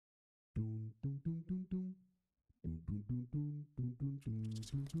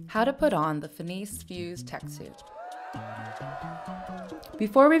How to put on the FINIS Fuse Tech Suit.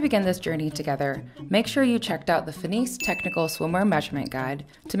 Before we begin this journey together, make sure you checked out the FINIS Technical Swimwear Measurement Guide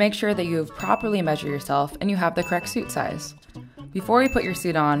to make sure that you have properly measured yourself and you have the correct suit size. Before you put your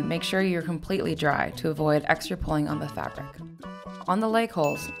suit on, make sure you're completely dry to avoid extra pulling on the fabric. On the leg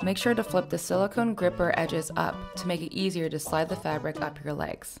holes, make sure to flip the silicone gripper edges up to make it easier to slide the fabric up your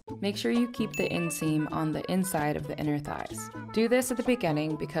legs. Make sure you keep the inseam on the inside of the inner thighs. Do this at the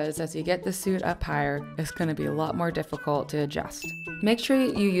beginning because as you get the suit up higher, it's going to be a lot more difficult to adjust. Make sure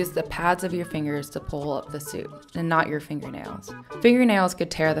you use the pads of your fingers to pull up the suit and not your fingernails. Fingernails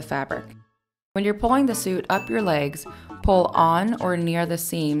could tear the fabric. When you're pulling the suit up your legs, pull on or near the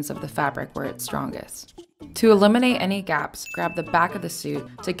seams of the fabric where it's strongest. To eliminate any gaps, grab the back of the suit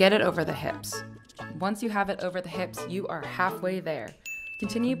to get it over the hips. Once you have it over the hips, you are halfway there.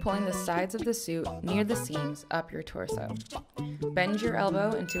 Continue pulling the sides of the suit near the seams up your torso. Bend your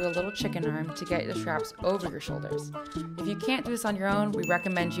elbow into a little chicken arm to get the straps over your shoulders. If you can't do this on your own, we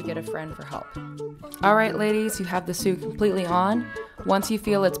recommend you get a friend for help. Alright ladies, you have the suit completely on. Once you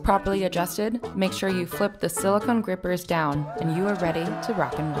feel it's properly adjusted, make sure you flip the silicone grippers down and you are ready to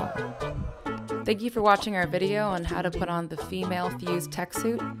rock and roll. Thank you for watching our video on how to put on the female Fuse tech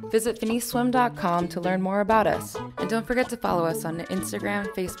suit. Visit finiswim.com to learn more about us. And don't forget to follow us on Instagram,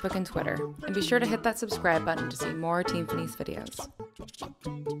 Facebook, and Twitter. And be sure to hit that subscribe button to see more Team Finis videos.